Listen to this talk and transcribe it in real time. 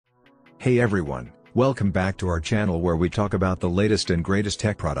Hey everyone, welcome back to our channel where we talk about the latest and greatest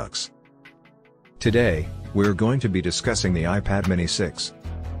tech products. Today, we're going to be discussing the iPad mini 6.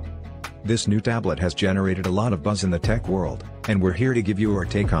 This new tablet has generated a lot of buzz in the tech world, and we're here to give you our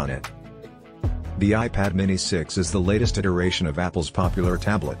take on it. The iPad mini 6 is the latest iteration of Apple's popular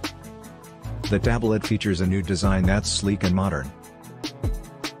tablet. The tablet features a new design that's sleek and modern,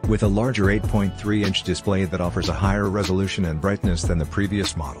 with a larger 8.3-inch display that offers a higher resolution and brightness than the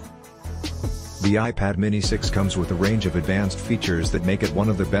previous model. The iPad mini 6 comes with a range of advanced features that make it one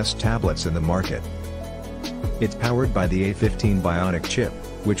of the best tablets in the market. It's powered by the A15 Bionic chip,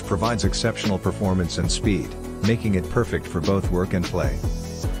 which provides exceptional performance and speed, making it perfect for both work and play.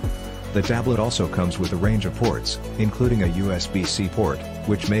 The tablet also comes with a range of ports, including a USB-C port,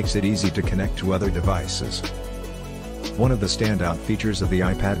 which makes it easy to connect to other devices. One of the standout features of the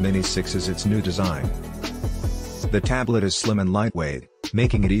iPad mini 6 is its new design. The tablet is slim and lightweight,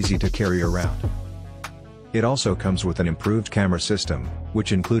 making it easy to carry around. It also comes with an improved camera system,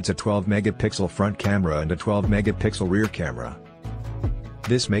 which includes a 12-megapixel front camera and a 12-megapixel rear camera.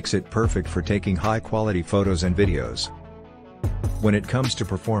 This makes it perfect for taking high-quality photos and videos. When it comes to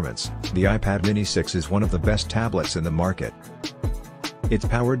performance, the iPad mini 6 is one of the best tablets in the market. It's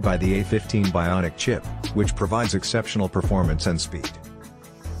powered by the A15 Bionic chip, which provides exceptional performance and speed.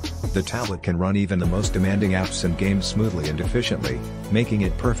 The tablet can run even the most demanding apps and games smoothly and efficiently, making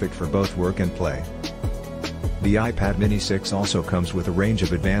it perfect for both work and play. The iPad mini 6 also comes with a range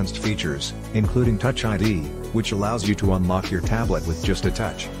of advanced features, including Touch ID, which allows you to unlock your tablet with just a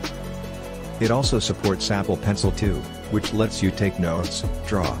touch. It also supports Apple Pencil 2, which lets you take notes,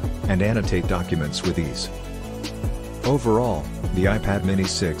 draw, and annotate documents with ease. Overall, the iPad mini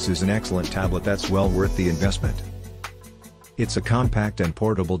 6 is an excellent tablet that's well worth the investment. It's a compact and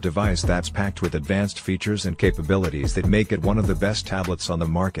portable device that's packed with advanced features and capabilities that make it one of the best tablets on the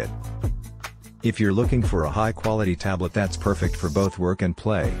market. If you're looking for a high-quality tablet that's perfect for both work and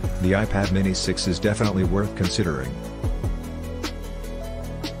play, the iPad mini 6 is definitely worth considering.